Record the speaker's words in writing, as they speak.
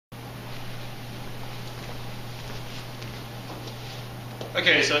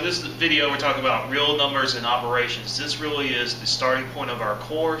Okay, so in this video we're talking about real numbers and operations. This really is the starting point of our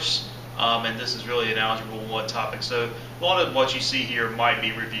course, and this is really an Algebra 1 topic. So a lot of what you see here might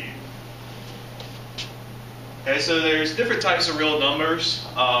be reviewed. Okay, so there's different types of real numbers.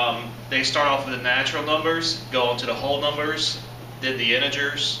 They start off with the natural numbers, go on to the whole numbers, then the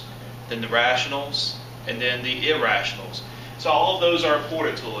integers, then the rationals, and then the irrationals. So all of those are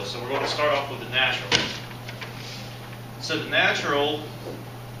important to us. So we're going to start off with the natural. So the natural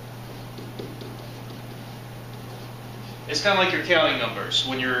is kind of like your counting numbers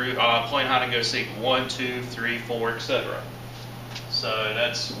when you're playing hide and go seek. 1, 2, 3, 4, etc. So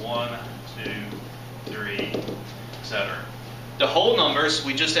that's 1, 2, 3, etc. The whole numbers,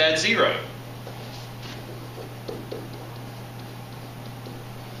 we just add 0.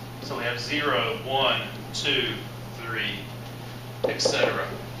 So we have 0, 1, 2, 3, etc.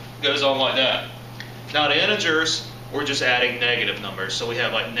 Goes on like that. Now the integers, we're just adding negative numbers. So we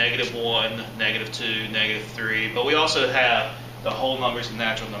have like -1, -2, -3, but we also have the whole numbers and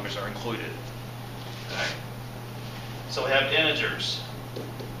natural numbers are included. Okay. So we have integers.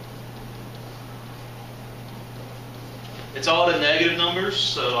 It's all the negative numbers,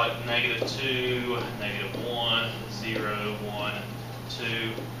 so like -2, -1, 0, 1,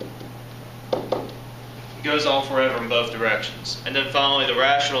 2. It goes on forever in both directions. And then finally the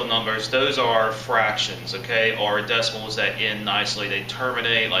rational numbers, those are fractions, okay, or decimals that end nicely. They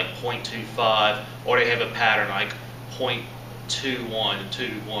terminate like 0.25, or they have a pattern like 0.21,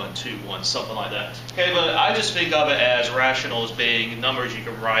 21, 21, something like that. Okay, but I just think of it as rationals being numbers you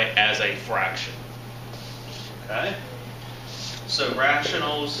can write as a fraction. Okay? So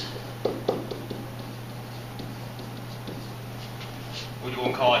rationals, we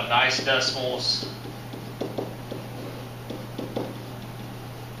will call it nice decimals.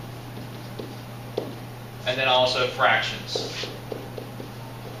 And then also fractions.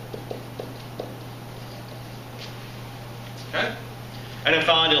 Okay? And then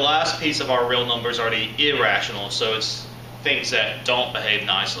finally, the last piece of our real numbers are the irrationals. So it's things that don't behave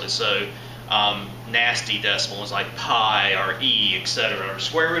nicely. So nasty decimals like pi or e, etc., or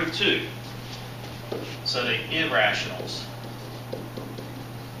square root of 2. So the irrationals.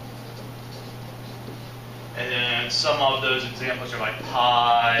 And then some of those examples are like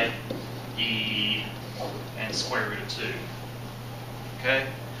pi, e, and square root of 2. Okay?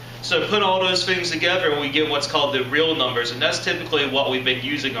 So put all those things together and we get what's called the real numbers, and that's typically what we've been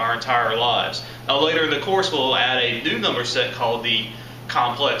using our entire lives. Now later in the course we'll add a new number set called the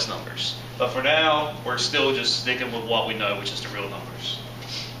complex numbers. But for now, we're still just sticking with what we know, which is the real numbers.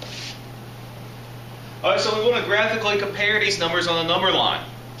 Alright, so we want to graphically compare these numbers on the number line.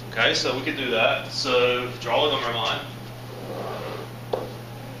 Okay, so we can do that. So draw a number line.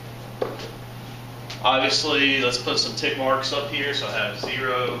 Obviously, let's put some tick marks up here. So I have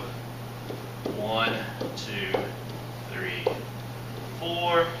 0, 1, 2, 3,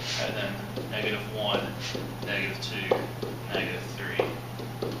 4, and then -1, -2, -3,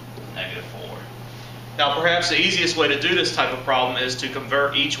 -4. Now, perhaps the easiest way to do this type of problem is to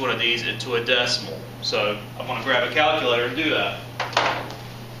convert each one of these into a decimal. So I'm going to grab a calculator and do that.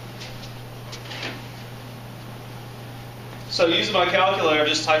 So using my calculator,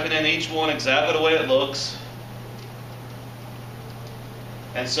 just typing in each one exactly the way it looks.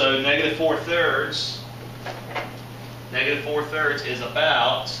 And so -4 thirds is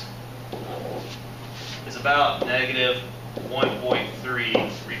about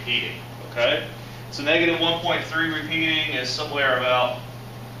 -1.3 repeating. Okay? So -1.3 repeating is somewhere about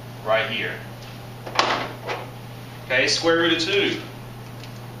right here. Okay, square root of 2.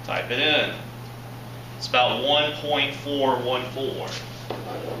 Type it in. It's about 1.414.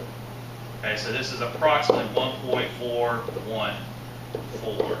 Okay, so this is approximately 1.414.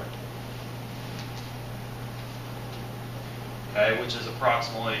 Okay, which is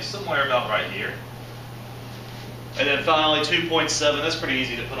approximately somewhere about right here. And then finally 2.7, that's pretty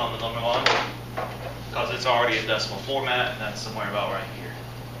easy to put on the number line because it's already in decimal format, and that's somewhere about right here.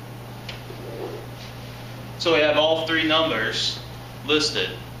 So we have all three numbers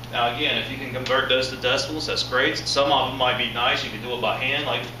listed. Now again, if you can convert those to decimals, that's great. Some of them might be nice. You can do it by hand.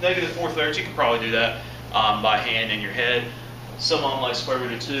 Like -4 thirds, you can probably do that by hand in your head. Some of them, like square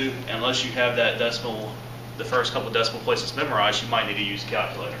root of 2, unless you have that decimal, the first couple of decimal places memorized, you might need to use a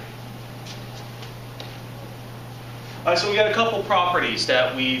calculator. All right, so we got a couple properties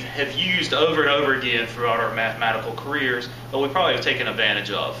that we have used over and over again throughout our mathematical careers, but we probably have taken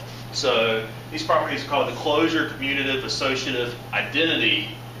advantage of. So these properties are called the closure, commutative, associative,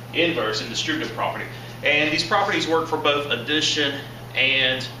 identity, inverse, and distributive property. And these properties work for both addition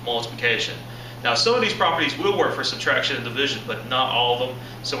and multiplication. Now, some of these properties will work for subtraction and division, but not all of them.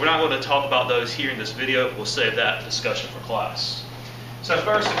 So we're not going to talk about those here in this video. We'll save that discussion for class. So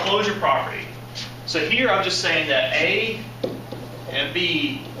first, the closure property. So here I'm just saying that A and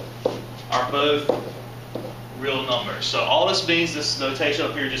B are both real numbers. So all this means, this notation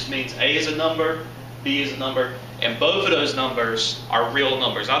up here just means A is a number, B is a number, and both of those numbers are real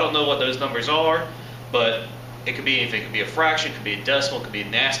numbers. I don't know what those numbers are, but it could be anything. It could be a fraction, it could be a decimal, it could be a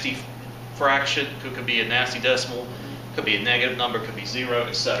nasty fraction, it could be a nasty decimal, it could be a negative number, it could be 0,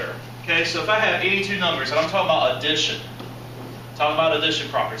 etc. Okay, so if I have any two numbers, and I'm talking about addition,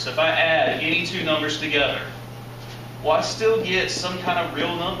 property. So if I add any two numbers together, well, I still get some kind of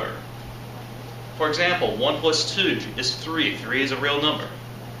real number. For example, 1 plus 2 is 3. 3 is a real number.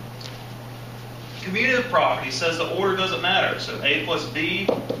 Commutative property says the order doesn't matter. So A plus B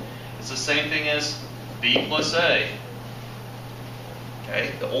is the same thing as B plus A.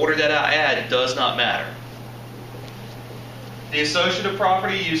 Okay, the order that I add does not matter. The associative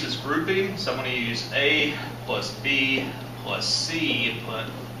property uses grouping. So I'm going to use A plus B plus C and put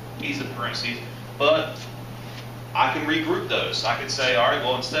these in parentheses. But I can regroup those. I could say, all right,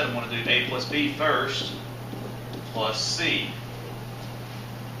 well, instead I'm going to do A plus B first plus C.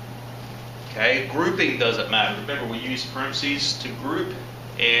 Okay, grouping doesn't matter. Remember, we use parentheses to group,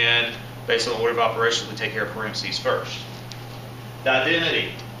 and based on the order of operations, we take care of parentheses first. The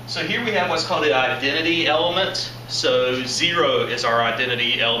identity. So here we have what's called the identity element. So 0 is our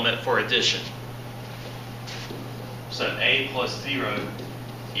identity element for addition. So A plus 0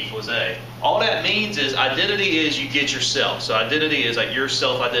 equals A. All that means is identity is you get yourself. So identity is like your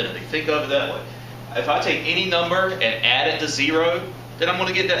self-identity. Think of it that way. If I take any number and add it to 0, then I'm going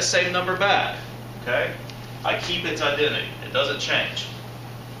to get that same number back. Okay? I keep its identity. It doesn't change.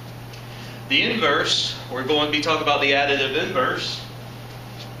 The inverse, we're going to be talking about the additive inverse.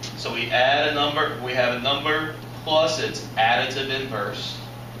 So we add a number, we have a number plus its additive inverse,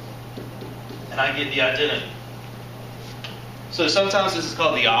 and I get the identity. So sometimes this is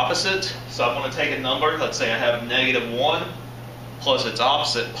called the opposite. So I'm going to take a number, let's say I have -1 plus its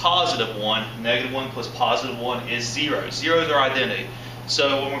opposite, +1. -1 plus +1 is 0. 0 is our identity.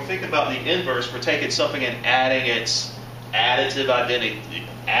 So when we're thinking about the inverse, we're taking something and adding its additive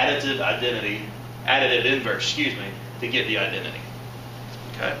inverse, to get the identity.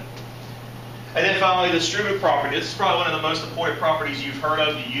 Okay. And then finally, the distributive property. This is probably one of the most important properties you've heard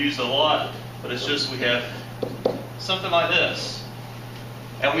of, you use a lot, but it's just we have something like this.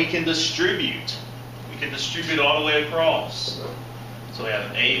 And we can distribute. We can distribute all the way across. So we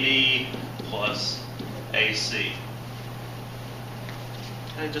have AB plus AC.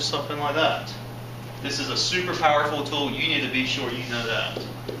 Okay, just something like that. This is a super powerful tool. You need to be sure you know that.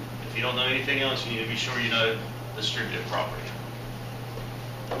 If you don't know anything else, you need to be sure you know distributive property.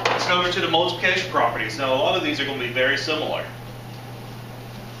 Let's go over to the multiplication properties. Now, a lot of these are going to be very similar.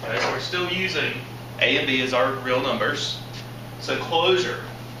 Okay, so we're still using A and B as our real numbers. So closure.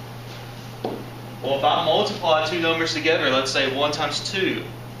 Well, if I multiply two numbers together, let's say 1 times 2.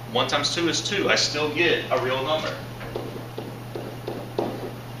 1 times 2 is 2. I still get a real number.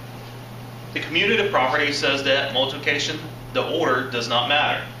 The commutative property says that multiplication, the order does not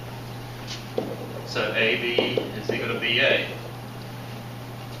matter. So AB is equal to BA.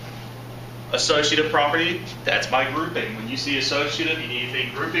 Associative property, that's my grouping. When you see associative, you need to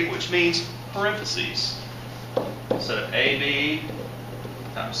think grouping, which means parentheses. So AB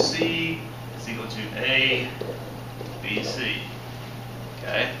times C is equal to A, B, C.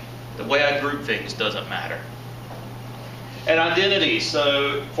 Okay? The way I group things doesn't matter. And identity.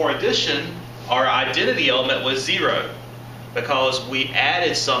 So for addition, our identity element was 0 because we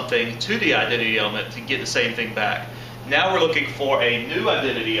added something to the identity element to get the same thing back. Now we're looking for a new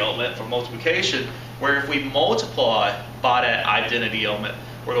identity element for multiplication, where if we multiply by that identity element,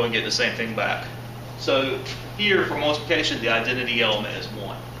 we're going to get the same thing back. So here for multiplication, the identity element is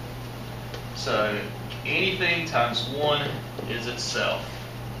 1. So anything times 1 is itself.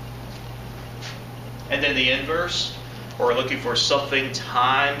 And then the inverse, we're looking for something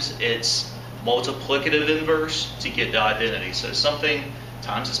times its multiplicative inverse to get the identity. So something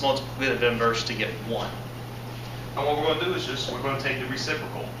times its multiplicative inverse to get 1. And what we're going to do is we're going to take the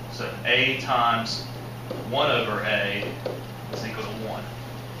reciprocal. So A times 1 over A is equal to 1.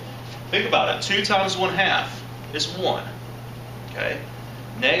 Think about it. 2 times 1/2 is 1. Okay?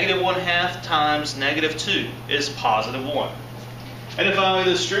 -1/2 times -2 is +1. And then finally,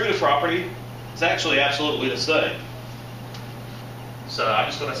 the distributive property is actually absolutely the same. So I'm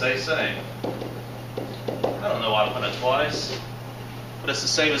just going to say same. I don't know why I put it twice, but it's the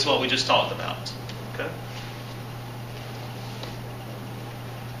same as what we just talked about. Okay?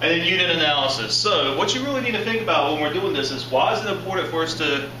 And then unit analysis. So what you really need to think about when we're doing this is, why is it important for us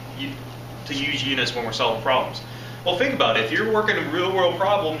to use units when we're solving problems? Well, think about it. If you're working in real world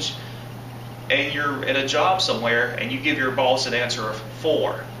problems and you're at a job somewhere and you give your boss an answer of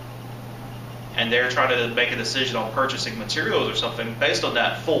 4, and they're trying to make a decision on purchasing materials or something based on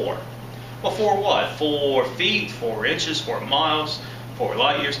that 4. Well, 4 what? 4 feet, 4 inches, 4 miles, 4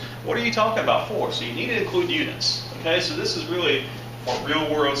 light years. What are you talking about 4? So you need to include units. Okay, so this is really for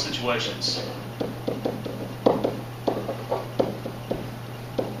real world situations.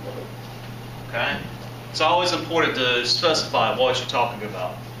 Okay, it's always important to specify what you're talking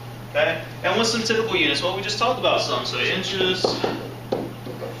about. Okay, and what's some typical units? Well, we just talked about some. So inches,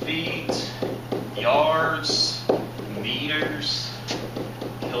 feet, yards, meters,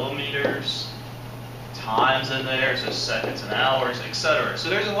 kilometers, times in there, so seconds and hours, etc. So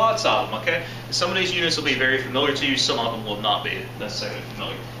there's lots of them, okay? And some of these units will be very familiar to you, some of them will not be necessarily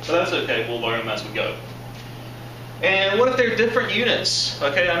familiar. But that's okay, we'll learn them as we go. And what if they're different units?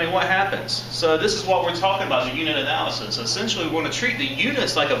 Okay, I mean, what happens? So this is what we're talking about, the unit analysis. Essentially, we're going to treat the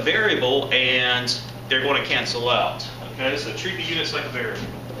units like a variable, and they're going to cancel out. Okay, so treat the units like a variable.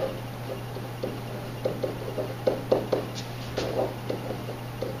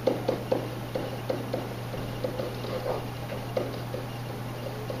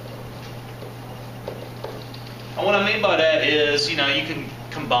 And what I mean by that is, you can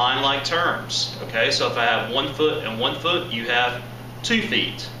combine like terms. Okay, so if I have 1 foot and 1 foot, you have 2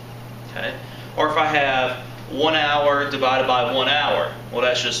 feet. Okay, or if I have 1 hour divided by 1 hour, well,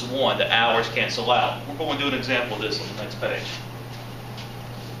 that's just 1. The hours cancel out. We're going to do an example of this on the next page.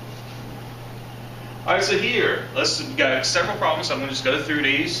 All right, so here, we've got several problems. I'm going to just go through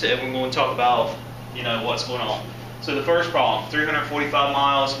these, and we're going to talk about, what's going on. So the first problem, 345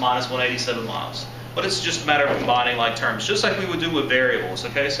 miles minus 187 miles. But it's just a matter of combining like terms, just like we would do with variables.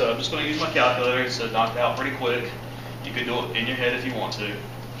 Okay, so I'm just going to use my calculator to knock it out pretty quick. You can do it in your head if you want to.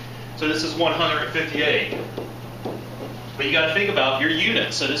 So this is 158. But you got to think about your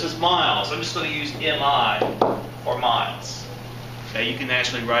units. So this is miles. I'm just going to use MI or miles. Okay, you can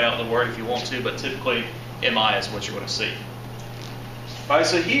actually write out the word if you want to, but typically MI is what you're going to see. All right,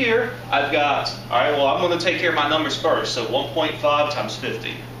 so here I've got, I'm going to take care of my numbers first. So 1.5 times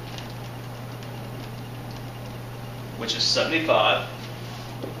 50. Which is 75.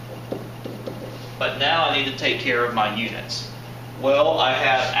 But now I need to take care of my units. Well, I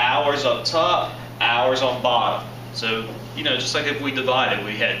have hours up top, hours on bottom. So, just like if we divided,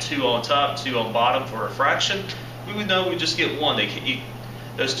 we had 2 on top, 2 on bottom for a fraction, we would know we just get 1.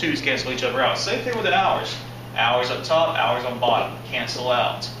 Those 2's cancel each other out. Same thing with the hours. Hours up top, hours on bottom, cancel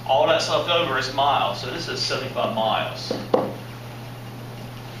out. All that's left over is miles. So this is 75 miles.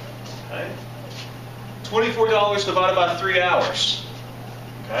 Okay. $24 divided by 3 hours.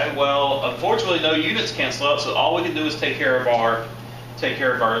 Okay, well, unfortunately, no units cancel out, so all we can do is take care of our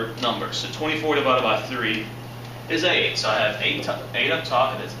numbers. So 24 divided by 3 is 8. So I have 8 up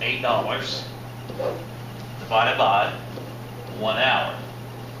top, and it's $8 divided by 1 hour.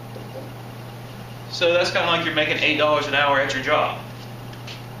 So that's kind of like you're making $8 an hour at your job.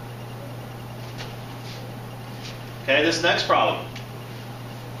 Okay, this next problem.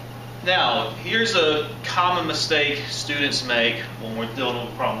 Now, here's a common mistake students make when we're dealing with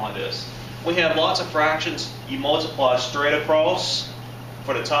a problem like this. We have lots of fractions. You multiply straight across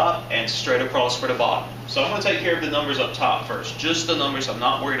for the top and straight across for the bottom. So I'm going to take care of the numbers up top first. Just the numbers. I'm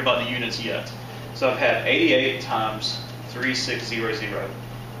not worried about the units yet. So I have 88 times 3600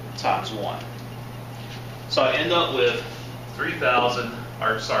 times 1. So I end up with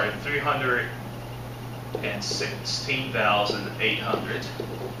 316,800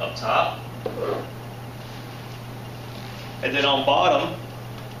 up top. And then on bottom,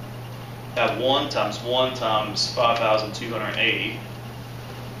 I have 1 times 1 times 5,280.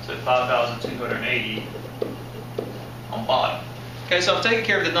 So 5,280 on bottom. Okay, so I've taken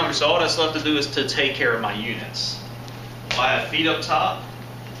care of the numbers, so all that's left to do is to take care of my units. I have feet up top,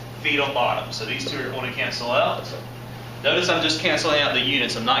 feet on bottom. So these 2 are going to cancel out. Notice I'm just canceling out the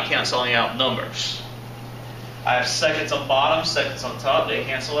units. I'm not canceling out numbers. I have seconds on bottom, seconds on top. They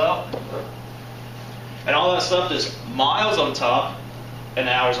cancel out. And all that's left is miles on top and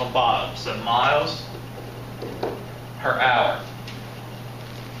hours on bottom. So miles per hour.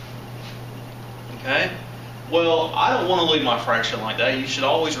 Okay? Well, I don't want to leave my fraction like that. You should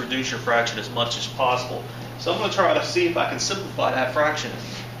always reduce your fraction as much as possible. So I'm going to try to see if I can simplify that fraction.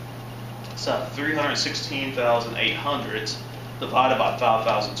 So 316,800 divided by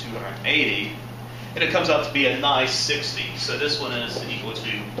 5,280, and it comes out to be a nice 60. So this one is equal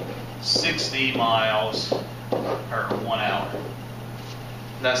to 60 miles per 1 hour.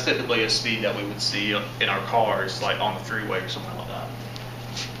 And that's typically a speed that we would see in our cars, like on the freeway or something like that.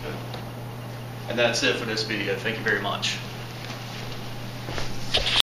 And that's it for this video. Thank you very much.